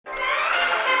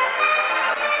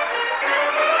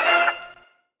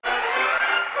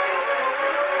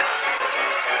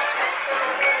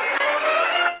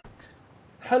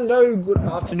Hello, good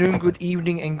afternoon, good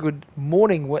evening, and good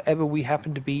morning, wherever we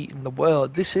happen to be in the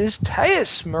world. This is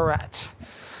Teus Marat.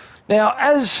 Now,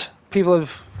 as people have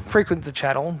frequented the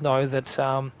channel know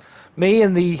that me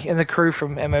and the crew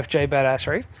from MFJ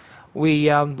Badassery, we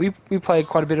played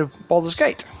quite a bit of Baldur's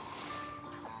Gate.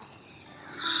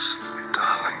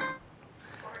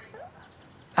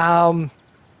 But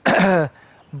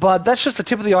that's just the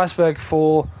tip of the iceberg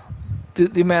for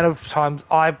the amount of times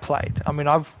I've played. I mean,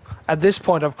 at this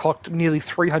point I've clocked nearly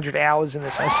 300 hours in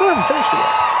this, and I still haven't finished it yet.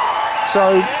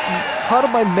 So part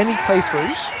of my many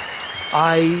playthroughs,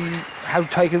 I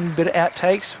have taken a bit of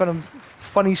outtakes,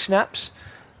 funny snaps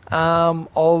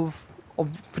of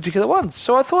particular ones.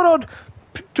 So I thought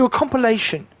I'd do a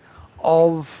compilation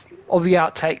of the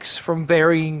outtakes from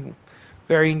varying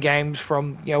games,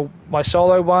 from my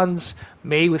solo ones,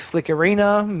 me with Flick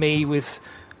Arena, me with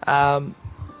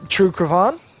True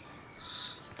Cravan,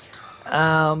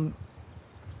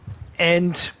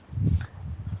 and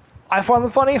I find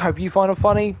them funny. Hope you find them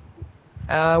funny.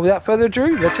 Without further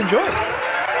ado, let's enjoy.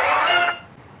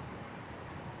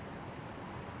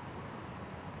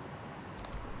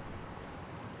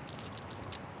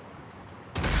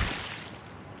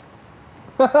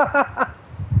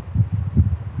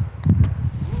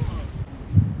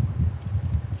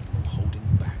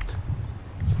 Holding back.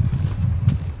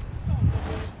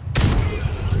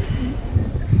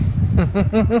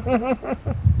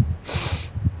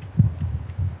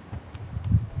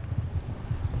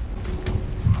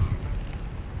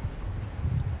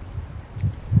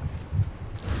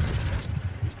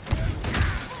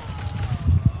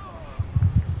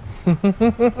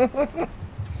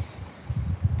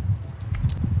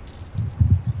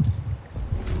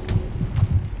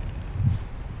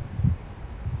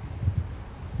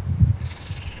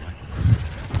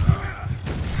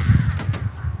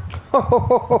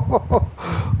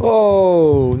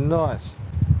 Oh, nice.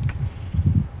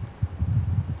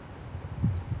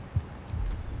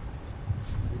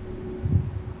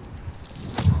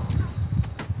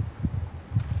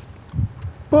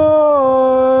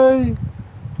 Bye.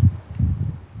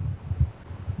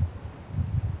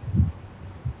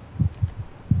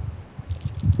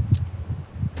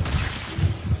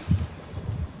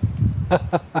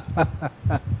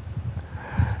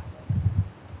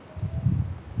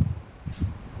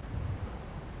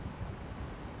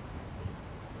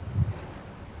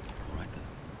 Right then.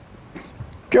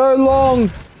 Go long.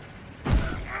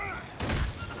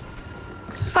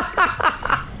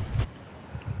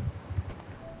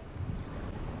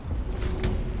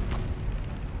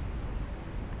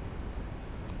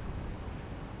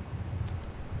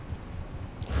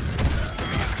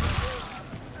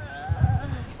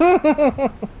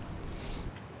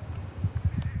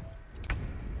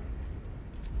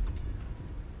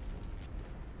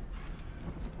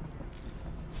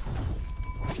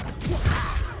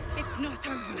 It's not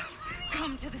over.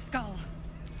 Come to the skull.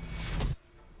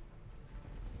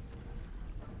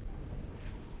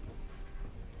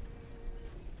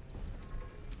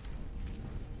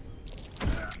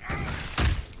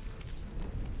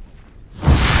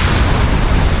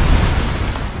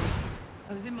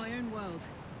 I was in my own world.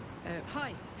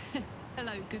 Hi.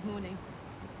 Hello, good morning.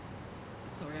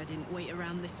 Sorry I didn't wait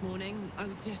around this morning. I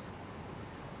was just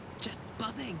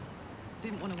buzzing.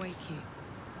 Didn't want to wake you.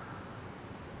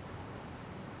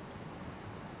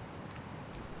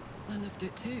 I loved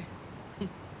it too.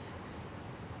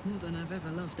 More than I've ever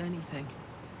loved anything.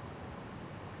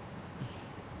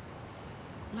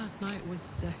 Last night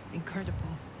was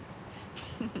incredible.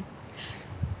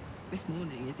 This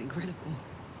morning is incredible.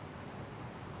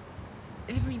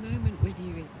 Every moment with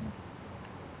you is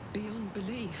beyond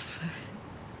belief.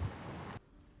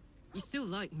 You still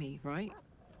like me, right?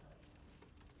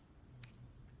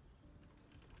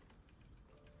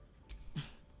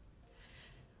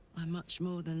 I'm much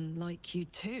more than like you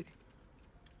too.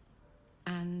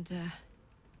 And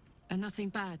nothing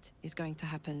bad is going to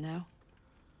happen now.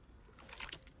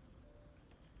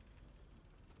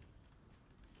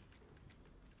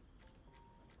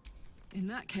 In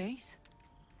that case,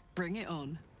 bring it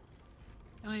on.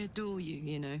 I adore you,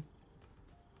 you know.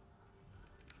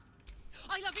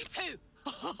 I love you too!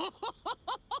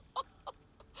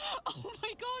 Oh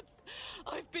my god!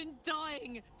 I've been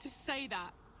dying to say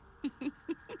that.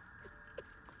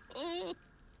 Oh.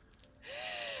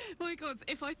 My god,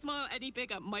 if I smile any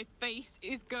bigger, my face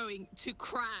is going to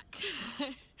crack.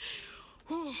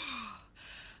 Oh,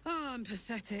 I'm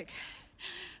pathetic.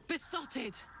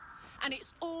 Besotted. And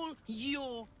it's all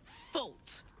your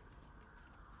fault.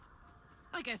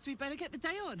 I guess we better get the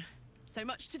day on. So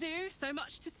much to do, so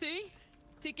much to see.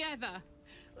 Together.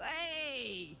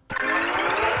 Hey!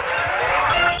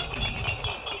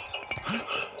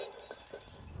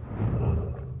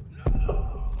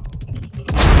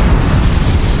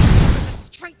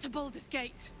 Straight to Baldur's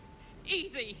Gate.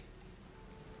 Easy.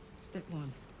 Step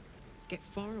 1. Get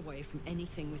far away from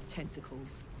anything with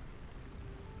tentacles.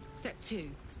 Step 2.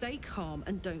 Stay calm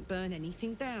and don't burn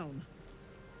anything down.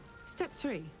 Step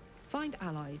 3. Find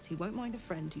allies who won't mind a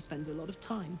friend who spends a lot of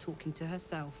time talking to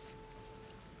herself.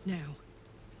 Now,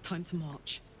 time to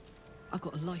march. I've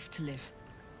got a life to live.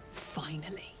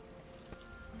 Finally.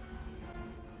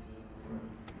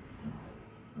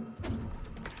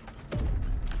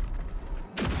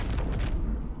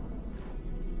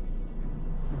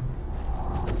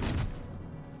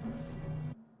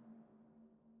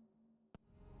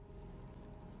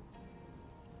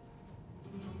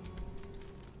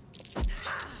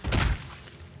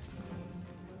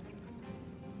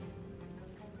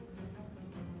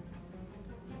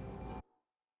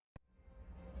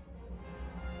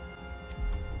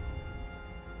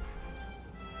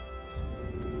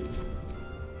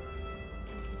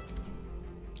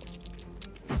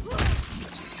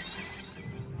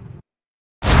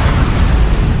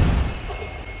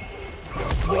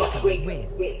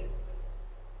 Wins.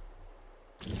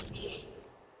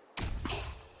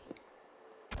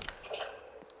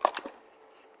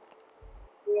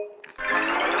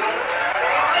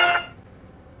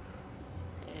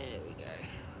 There we go.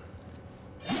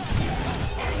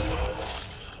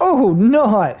 Oh,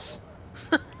 nice!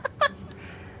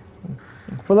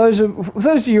 For those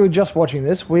of you who are just watching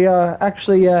this, we are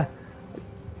actually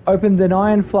opened an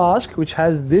iron flask which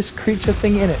has this creature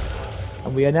thing in it,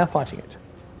 and we are now fighting it.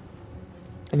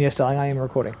 And yes, darling, I am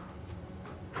recording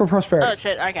for prosperity. Oh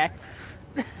shit! Okay.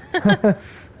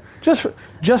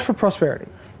 just for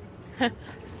prosperity.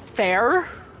 Fair.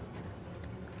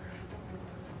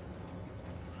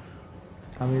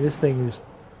 I mean, this thing is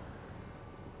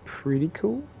pretty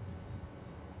cool.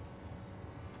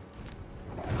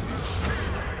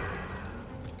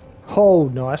 Oh,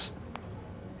 nice.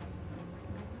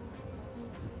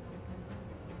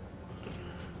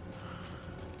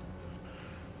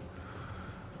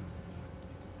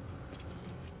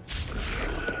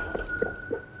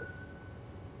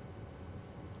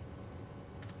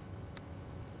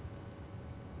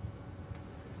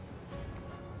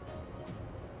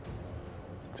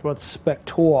 That's what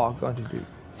Spectre going to do.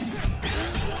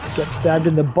 Get stabbed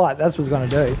in the butt, that's what it's going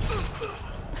to do.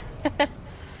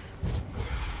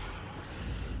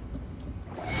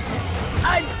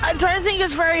 I don't think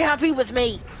it's very happy with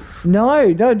me. No,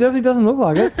 it definitely doesn't look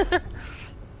like it.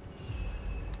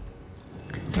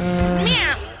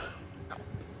 Meow.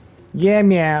 Yeah,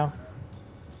 meow.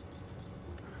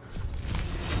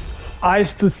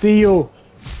 Eyes to see you.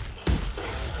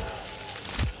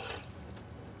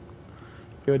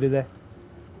 See what I did there?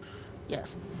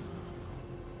 Yes.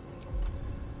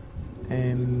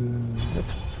 And let's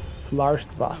flourish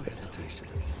the bastard.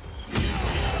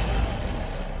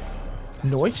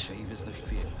 Noise.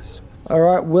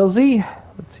 Alright, Wilsey,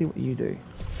 let's see what you do.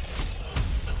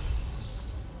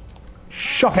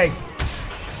 Shocking!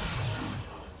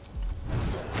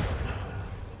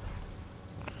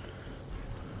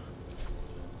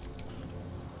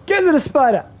 Get to the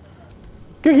spider!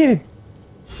 Go get him!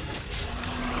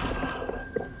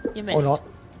 You missed. Or not.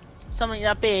 Something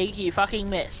that big, you fucking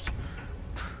missed.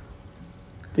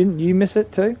 Didn't you miss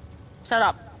it too? Shut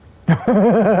up.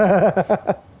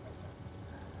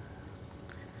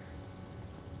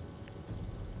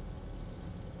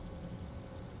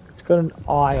 It's got an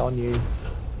eye on you.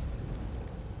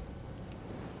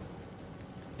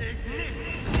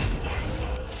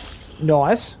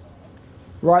 Nice.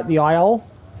 Right the eye hole.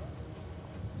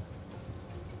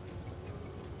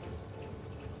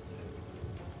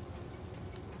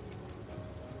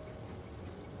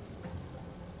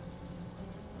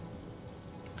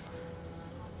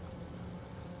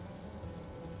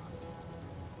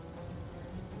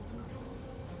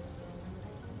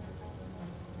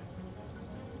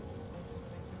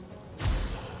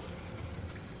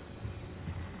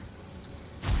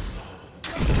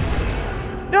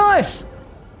 Nice!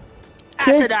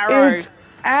 Acid Kick arrow. its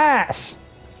ass!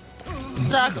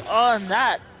 Suck on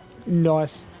that.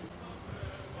 Nice.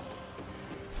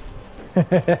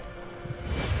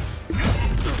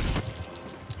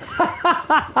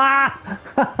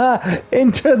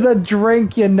 Into the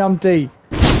drink, you numpty.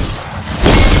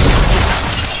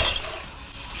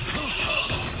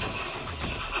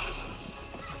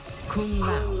 Kung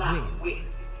Lao wins.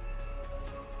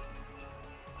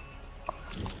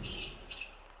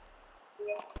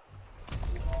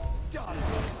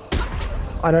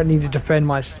 I don't need to defend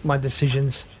my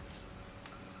decisions.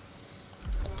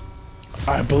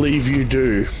 I believe you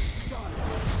do.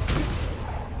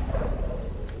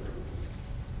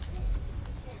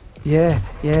 Yeah,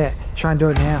 yeah. Try and do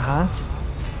it now, huh?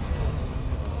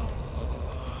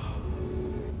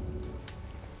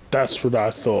 That's what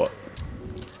I thought.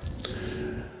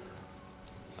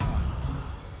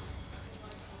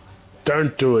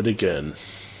 Don't do it again.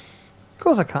 Of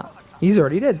course I can't. He's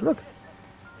already dead. Look.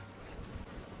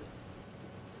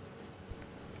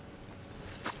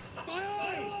 My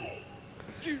eyes!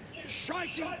 You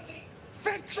shitey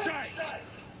fixate!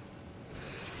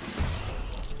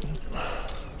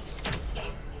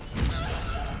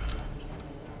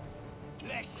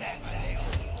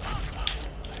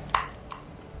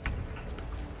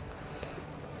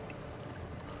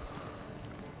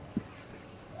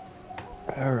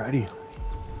 Alrighty.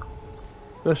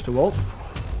 First of all,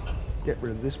 get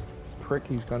rid of this prick.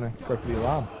 He's gonna go for the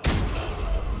alarm.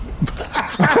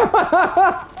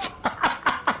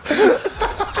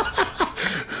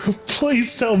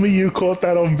 Please tell me you caught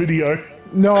that on video.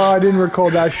 No, I didn't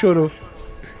record that. I should have.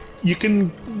 You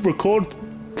can record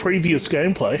previous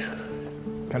gameplay.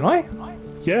 Can I?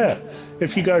 Yeah.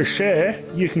 If you go share,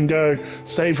 you can go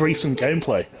save recent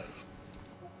gameplay.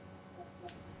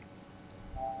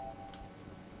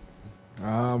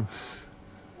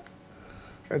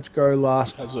 Let's go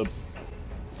last. As a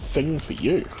thing for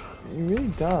you. It really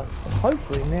does. But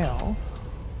hopefully now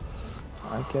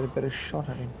I get a better shot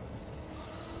at him.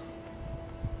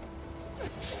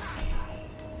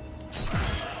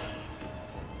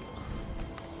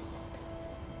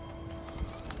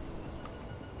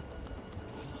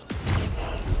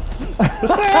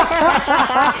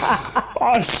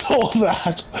 I saw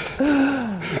that.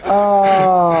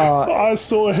 I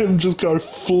saw him just go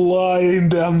flying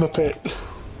down the pit.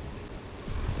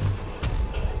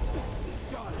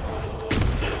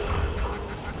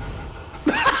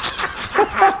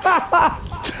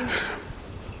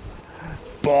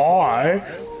 Bye.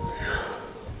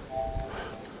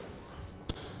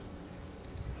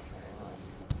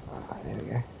 There we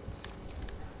go.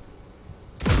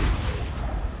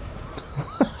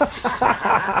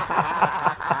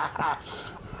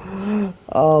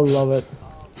 Oh, love it.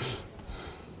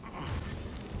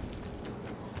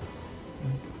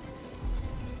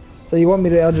 So you want me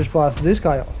to Eldritch Blast this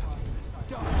guy off?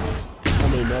 I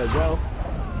mean, may as well.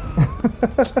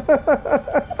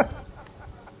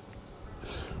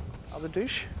 Other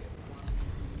douche?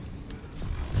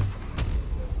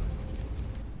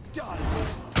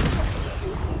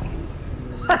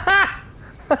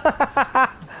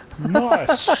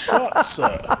 Nice shot,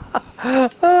 sir.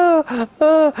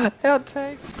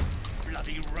 Outtake.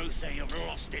 Bloody Rothay have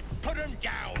lost it. Put him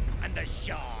down, and the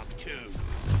shark too.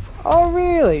 Oh,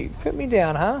 really? Put me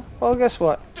down, huh? Well, guess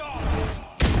what?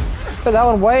 Put that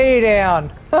one way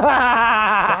down.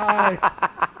 Bye.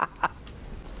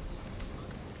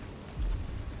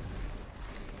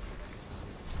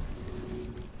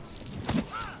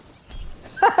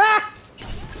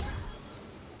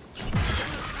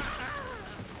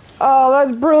 Oh,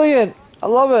 that's brilliant. I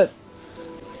love it.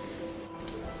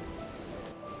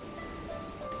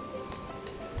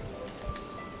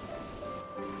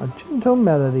 A gentle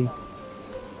melody.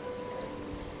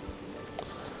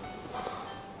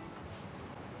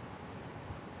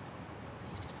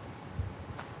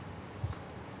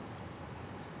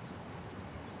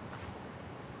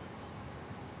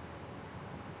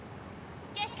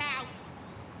 Get out!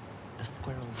 The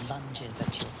squirrel lunges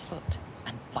at your foot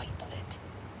and bites it.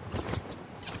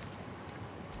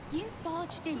 You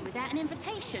barged in without an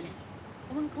invitation.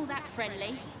 I wouldn't call that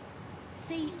friendly.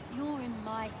 See, you're in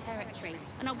my territory,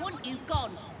 and I want you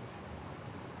gone.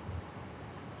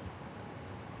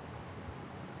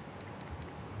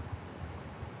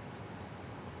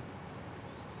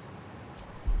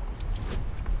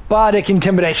 Bardic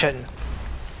intimidation.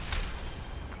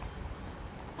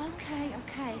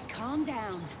 Okay, calm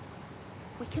down.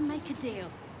 We can make a deal.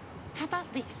 How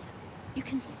about this? You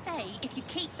can stay if you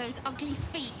keep those ugly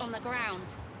feet on the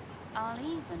ground. I'll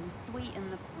even sweeten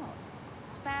the pot.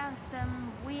 Found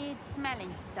some weird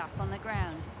smelling stuff on the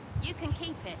ground. You can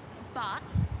keep it, but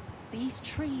these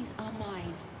trees are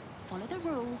mine. Follow the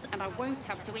rules and I won't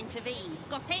have to intervene.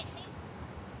 Got it?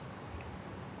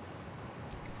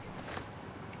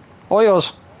 All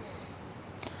yours.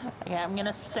 Okay, I'm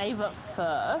gonna save up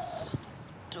first.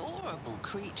 Adorable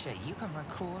creature you can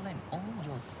recall in all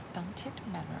your stunted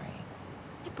memory.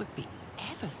 It would be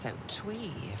ever so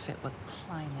twee if it were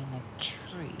climbing a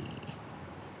tree.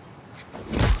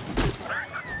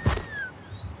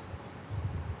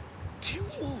 Do you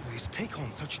always always take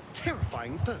on such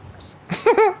terrifying foes?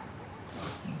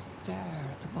 You stare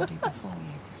at the body before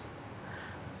you.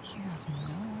 You have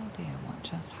no idea what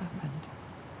just happened.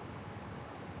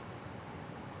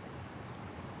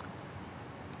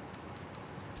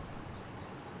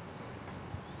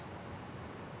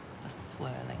 The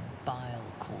swirling bile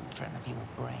cauldron of your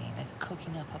brain is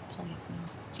cooking up a poison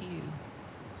stew.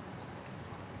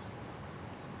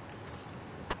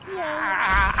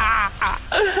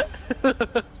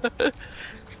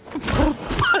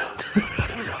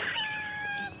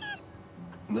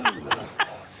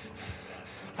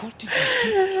 What did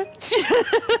you do?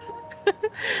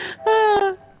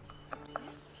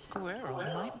 This squirrel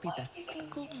might be the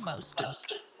single most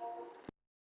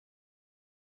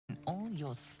in all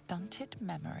your stunted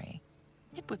memory.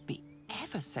 It would be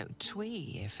ever so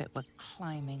twee if it were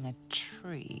climbing a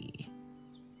tree.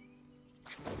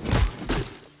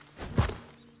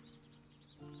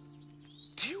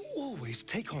 Do you always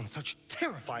take on such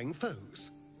terrifying foes?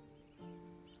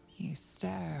 You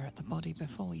stare at the body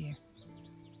before you.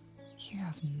 You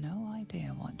have no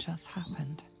idea what just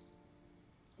happened.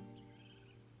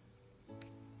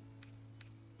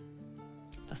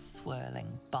 The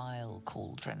swirling bile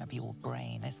cauldron of your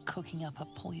brain is cooking up a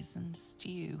poison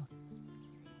stew.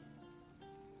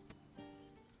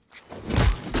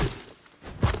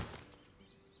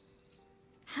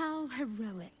 How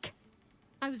heroic.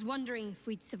 I was wondering if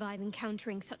we'd survive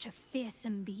encountering such a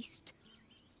fearsome beast.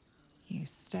 You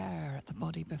stare at the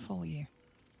body before you.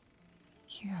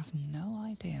 You have no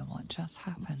idea what just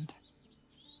happened.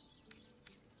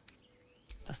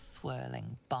 The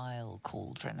swirling bile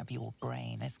cauldron of your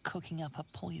brain is cooking up a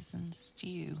poison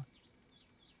stew.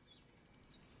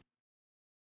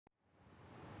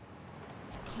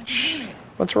 Can't you hear it?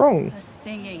 What's wrong? Her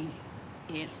singing.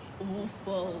 It's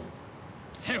awful.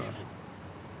 Terrible.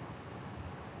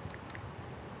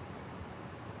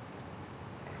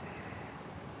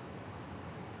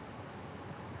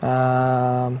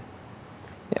 Yeah.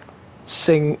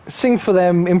 Sing for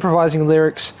them, improvising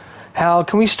lyrics. How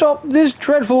can we stop this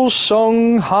dreadful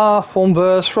song? Half-form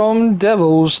verse from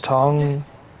Devil's Tongue.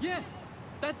 Yes,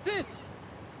 that's it.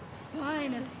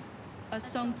 Finally, a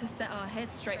song to set our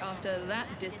heads straight after that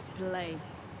display.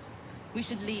 We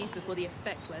should leave before the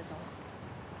effect wears off.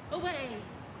 Away!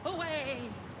 Away!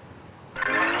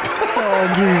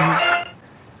 Oh,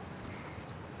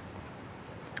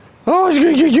 oh, it's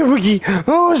gonna get you, Wiki.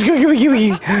 Oh, it's gonna get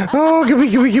Wiki. Oh, give me.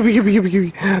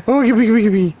 Oh,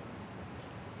 give me.